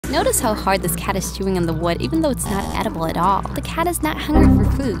Notice how hard this cat is chewing on the wood even though it's not edible at all. The cat is not hungry for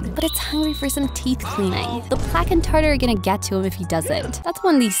food, but it's hungry for some teeth cleaning. The plaque and tartar are gonna get to him if he doesn't. That's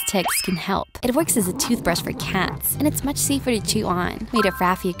when these ticks can help. It works as a toothbrush for cats, and it's much safer to chew on. Made of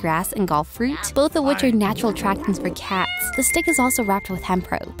raffia grass and gall fruit, both of which are natural attractants for cats. The stick is also wrapped with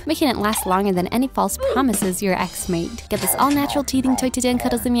hemp rope, making it last longer than any false promises your ex made. Get this all-natural teething toy today on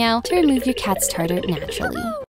Cuddles and Meow to remove your cat's tartar naturally.